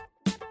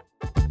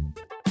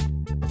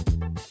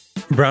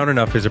 Brown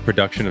Enough is a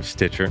production of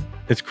Stitcher.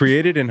 It's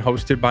created and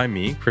hosted by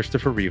me,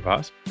 Christopher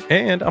Rivas,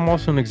 and I'm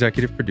also an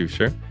executive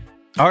producer.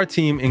 Our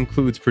team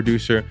includes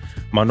producer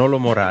Manolo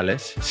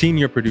Morales,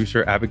 senior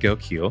producer Abigail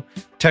Keel,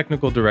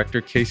 technical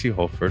director Casey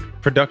Holford,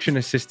 production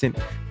assistant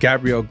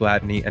Gabrielle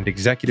Gladney, and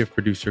executive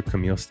producer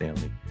Camille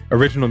Stanley.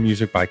 Original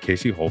music by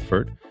Casey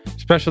Holford.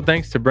 Special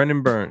thanks to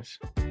Brendan Burns.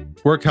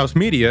 Workhouse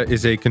Media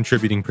is a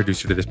contributing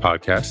producer to this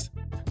podcast.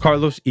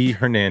 Carlos E.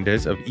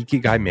 Hernandez of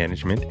Ikigai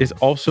Management is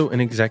also an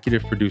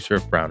executive producer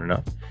of Brown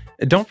Enough.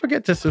 And don't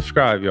forget to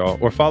subscribe, y'all,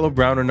 or follow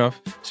Brown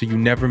Enough so you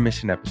never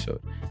miss an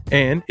episode.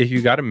 And if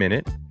you got a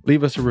minute,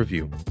 leave us a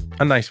review.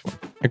 A nice one.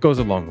 It goes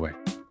a long way.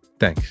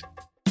 Thanks.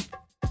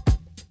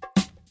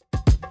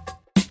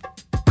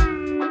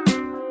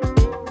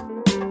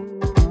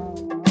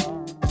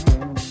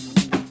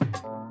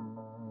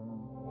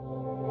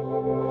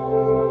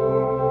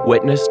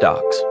 Witness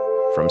Docs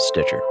from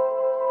Stitcher.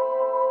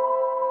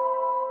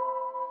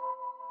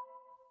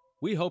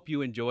 We hope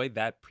you enjoyed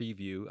that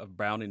preview of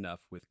Brown Enough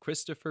with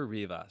Christopher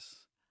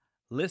Rivas.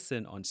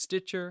 Listen on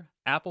Stitcher,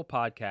 Apple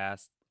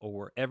Podcasts, or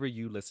wherever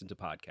you listen to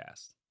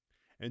podcasts.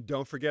 And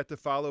don't forget to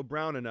follow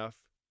Brown Enough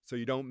so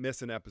you don't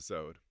miss an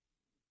episode.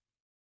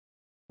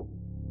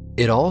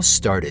 It all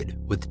started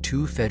with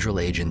two federal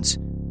agents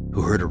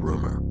who heard a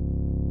rumor.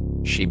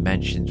 She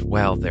mentions,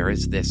 well, there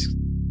is this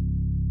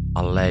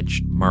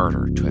alleged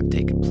murder to have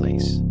taken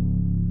place.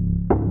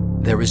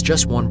 There was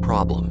just one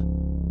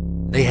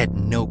problem. They had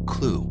no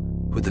clue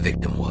who the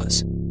victim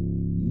was.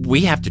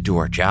 We have to do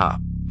our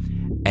job,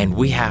 and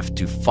we have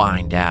to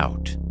find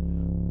out,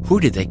 who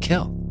did they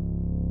kill?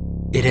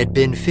 It had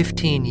been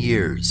 15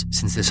 years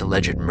since this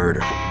alleged murder.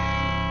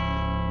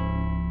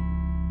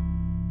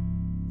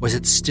 Was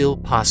it still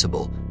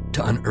possible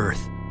to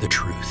unearth the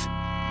truth?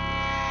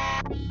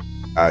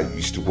 I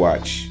used to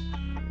watch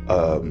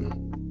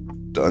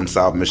the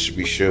Unsolved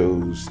Mystery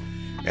shows,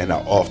 and I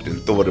often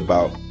thought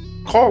about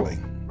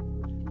calling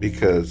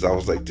because I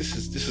was like, this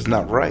is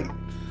not right.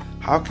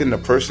 How can a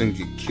person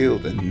get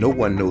killed and no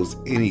one knows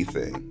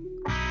anything?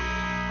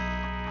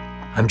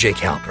 I'm Jake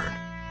Halpern,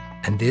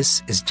 and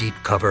this is Deep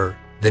Cover,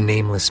 The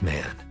Nameless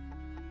Man.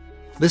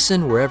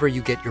 Listen wherever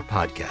you get your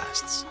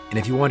podcasts. And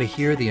if you want to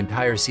hear the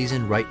entire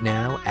season right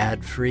now,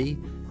 ad-free,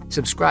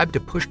 subscribe to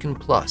Pushkin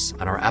Plus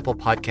on our Apple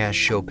Podcast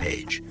show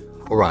page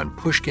or on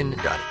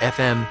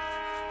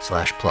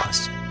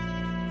pushkin.fm/plus.